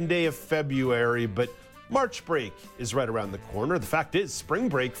second day of February, but March break is right around the corner. The fact is, spring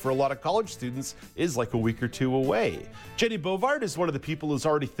break for a lot of college students is like a week or two away. Jenny Bovard is one of the people who's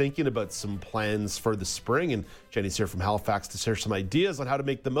already thinking about some plans for the spring, and Jenny's here from Halifax to share some ideas on how to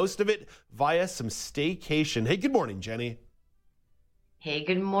make the most of it via some staycation. Hey, good morning, Jenny. Hey,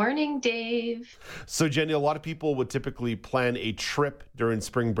 good morning, Dave. So, Jenny, a lot of people would typically plan a trip during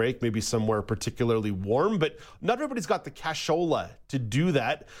spring break, maybe somewhere particularly warm, but not everybody's got the cashola to do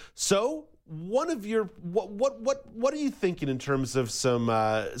that. So, one of your what are you thinking in terms of some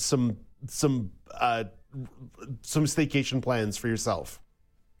staycation plans for yourself?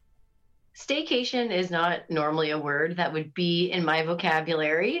 Staycation is not normally a word that would be in my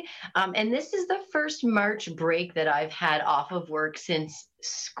vocabulary. And this is the first March break that I've had off of work since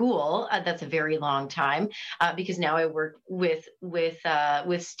school. That's a very long time because now I work with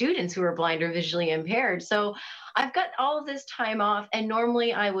students who are blind or visually impaired. So I've got all of this time off, and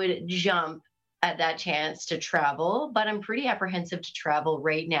normally I would jump at that chance to travel, but I'm pretty apprehensive to travel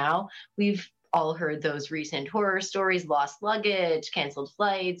right now. We've all heard those recent horror stories, lost luggage, canceled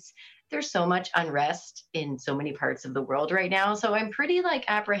flights. There's so much unrest in so many parts of the world right now. So I'm pretty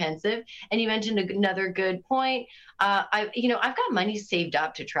apprehensive. And you mentioned another good point. I've got money saved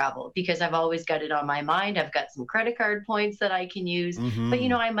up to travel because I've always got it on my mind. I've got some credit card points that I can use, but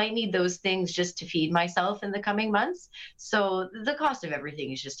I might need those things just to feed myself in the coming months. So the cost of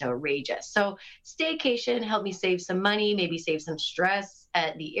everything is just outrageous. So staycation helped me save some money, maybe save some stress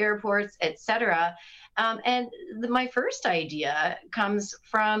at the airports, etc. And my first idea comes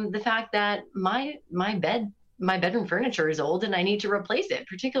from the fact that my bedroom furniture is old and I need to replace it,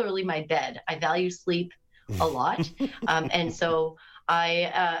 particularly my bed. I value sleep a lot. And so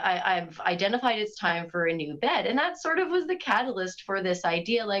I've identified it's time for a new bed. And that sort of was the catalyst for this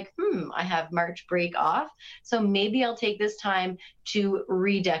idea, I have March break off. So maybe I'll take this time to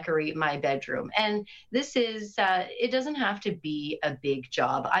redecorate my bedroom. And this is, it doesn't have to be a big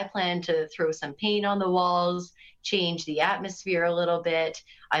job. I plan to throw some paint on the walls, change the atmosphere a little bit.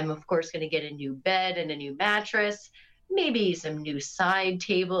 I'm, of course, going to get a new bed and a new mattress, maybe some new side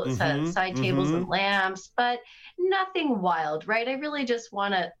tables and lamps, but nothing wild, right? I really just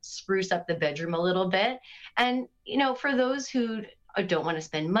want to spruce up the bedroom a little bit. And, for those who don't want to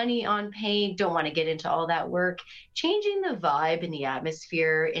spend money on paint, don't want to get into all that work, changing the vibe and the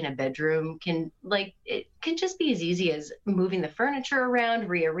atmosphere in a bedroom can just be as easy as moving the furniture around,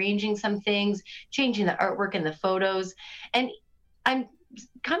 rearranging some things, changing the artwork and the photos. And I'm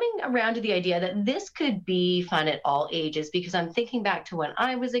coming around to the idea that this could be fun at all ages, because I'm thinking back to when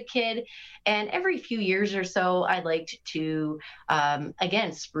I was a kid, and every few years or so I liked to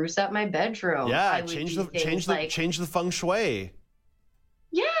again spruce up my bedroom. Yeah, change the feng shui.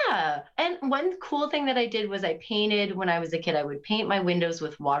 Yeah. And one cool thing that I did was I painted, when I was a kid, I would paint my windows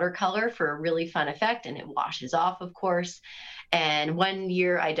with watercolor for a really fun effect, and it washes off, of course. And one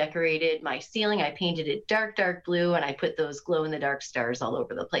year I decorated my ceiling. I painted it dark, dark blue, and I put those glow-in-the-dark stars all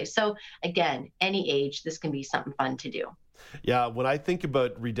over the place. So again, any age, this can be something fun to do. Yeah, when I think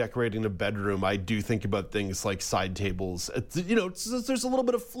about redecorating a bedroom, I do think about things like side tables. There's a little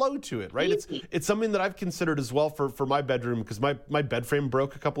bit of flow to it, right? It's something that I've considered as well for my bedroom, because my bed frame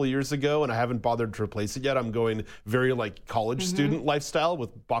broke a couple of years ago and I haven't bothered to replace it yet. I'm going very college student lifestyle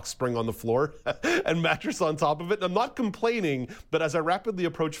with box spring on the floor and mattress on top of it. And I'm not complaining, but as I rapidly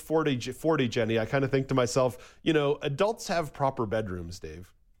approach 40, Jenny, I kind of think to myself, adults have proper bedrooms,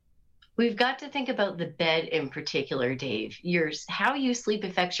 Dave. We've got to think about the bed in particular, Dave. How you sleep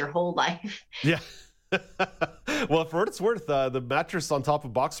affects your whole life. Yeah. Well, for what it's worth, the mattress on top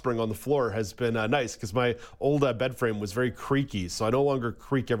of box spring on the floor has been nice, because my old bed frame was very creaky, so I no longer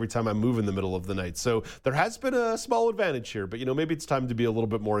creak every time I move in the middle of the night. So there has been a small advantage here, but maybe it's time to be a little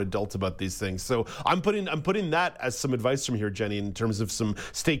bit more adult about these things. So I'm putting that as some advice from here, Jenny, in terms of some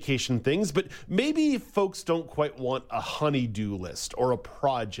staycation things. But maybe folks don't quite want a honey-do list or a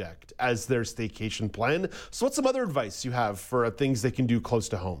project as their staycation plan. So what's some other advice you have for things they can do close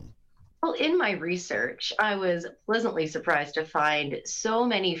to home? Well, in my research, I was pleasantly surprised to find so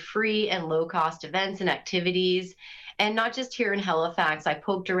many free and low-cost events and activities. And not just here in Halifax, I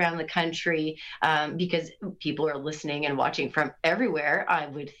poked around the country because people are listening and watching from everywhere, I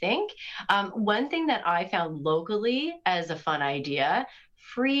would think. One thing that I found locally as a fun idea: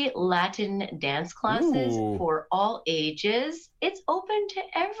 free Latin dance classes for all ages. It's open to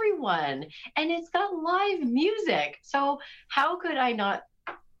everyone, and it's got live music. So how could I not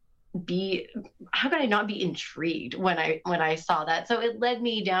not be intrigued when I saw that? So it led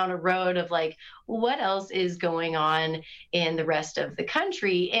me down a road of like, what else is going on in the rest of the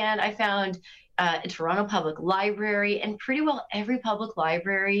country? And I found Toronto Public Library, and pretty well every public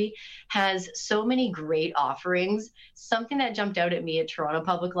library has so many great offerings. Something that jumped out at me at Toronto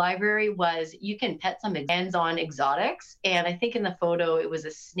Public Library was you can pet some hands-on exotics, and I think in the photo it was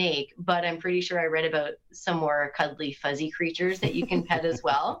a snake, but I'm pretty sure I read about some more cuddly fuzzy creatures that you can pet as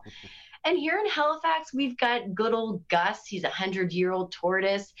well. And here in Halifax, we've got good old Gus. He's a 100-year-old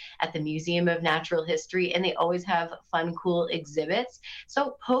tortoise at the Museum of Natural History, and they always have fun, cool exhibits.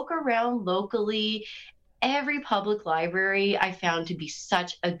 So poke around locally. Every public library I found to be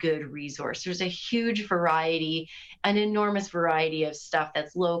such a good resource. There's a huge variety, an enormous variety of stuff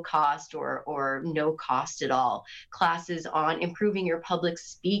that's low cost or no cost at all. Classes on improving your public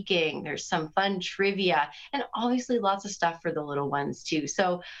speaking. There's some fun trivia, and obviously lots of stuff for the little ones too.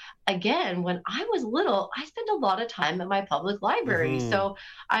 So again, when I was little, I spent a lot of time at my public library. So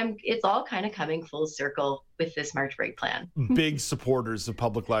it's all kind of coming full circle with this March break plan. Big supporters of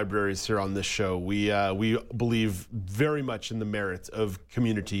public libraries here on this show. We believe very much in the merit of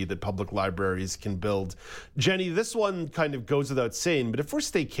community that public libraries can build. Jenny, this one kind of goes without saying, but if we're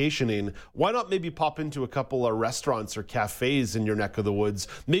staycationing, why not maybe pop into a couple of restaurants or cafes in your neck of the woods?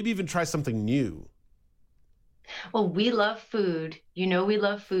 Maybe even try something new. Well, we love food. You know we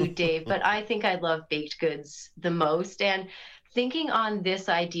love food, Dave, but I think I love baked goods the most. And thinking on this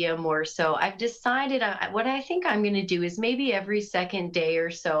idea more so, I've decided what I think I'm going to do is maybe every second day or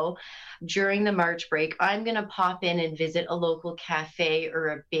so during the March break, I'm going to pop in and visit a local cafe or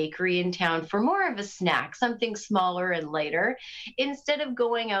a bakery in town for more of a snack, something smaller and lighter, instead of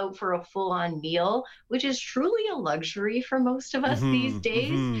going out for a full-on meal, which is truly a luxury for most of us these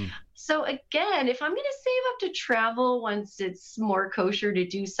days. So again, if I'm going to save up to travel once it's more kosher to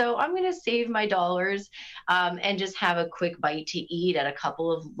do so, I'm going to save my dollars and just have a quick bite to eat at a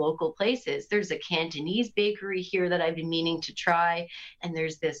couple of local places. There's a Cantonese bakery here that I've been meaning to try, and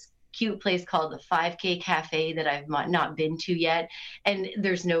there's this cute place called the 5K Cafe that I've not been to yet. And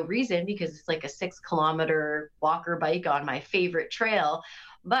there's no reason because it's like a 6-kilometer walk or bike on my favorite trail.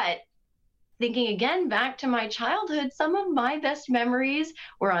 But thinking again back to my childhood, some of my best memories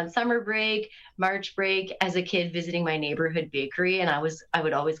were on summer break, March break, as a kid visiting my neighborhood bakery, and I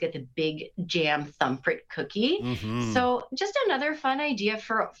would always get the big jam thumbprint cookie. So just another fun idea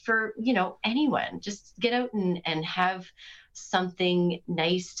for anyone. Just get out and have something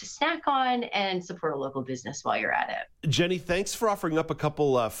nice to snack on and support a local business while you're at it. Jenny, thanks for offering up a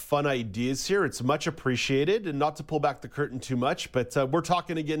couple fun ideas here. It's much appreciated. And not to pull back the curtain too much, but we're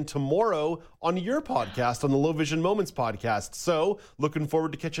talking again tomorrow on your podcast, on the Low Vision Moments podcast. So looking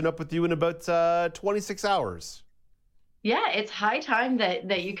forward to catching up with you in about 26 hours. Yeah, it's high time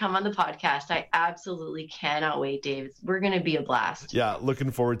that you come on the podcast. I absolutely cannot wait, Dave. We're going to be a blast. Yeah,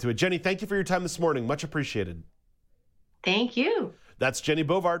 looking forward to it. Jenny, thank you for your time this morning. Much appreciated. Thank you. That's Jenny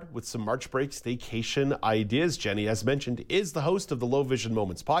Bovard with some March break staycation ideas. Jenny, as mentioned, is the host of the Low Vision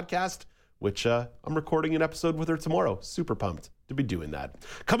Moments podcast, which I'm recording an episode with her tomorrow. Super pumped to be doing that.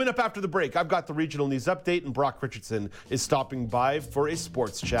 Coming up after the break, I've got the regional news update, and Brock Richardson is stopping by for a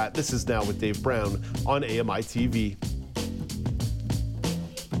sports chat. This is Now with Dave Brown on AMI TV.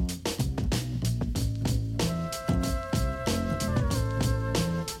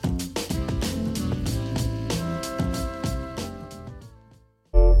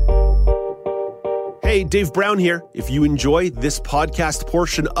 Hey, Dave Brown here. If you enjoy this podcast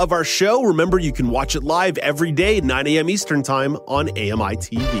portion of our show, remember you can watch it live every day at 9 a.m. Eastern Time on AMI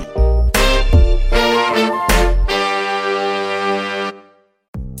TV.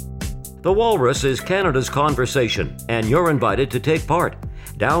 The Walrus is Canada's conversation, and you're invited to take part.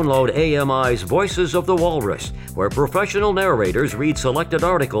 Download AMI's Voices of the Walrus, where professional narrators read selected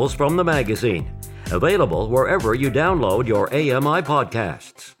articles from the magazine. Available wherever you download your AMI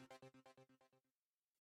podcasts.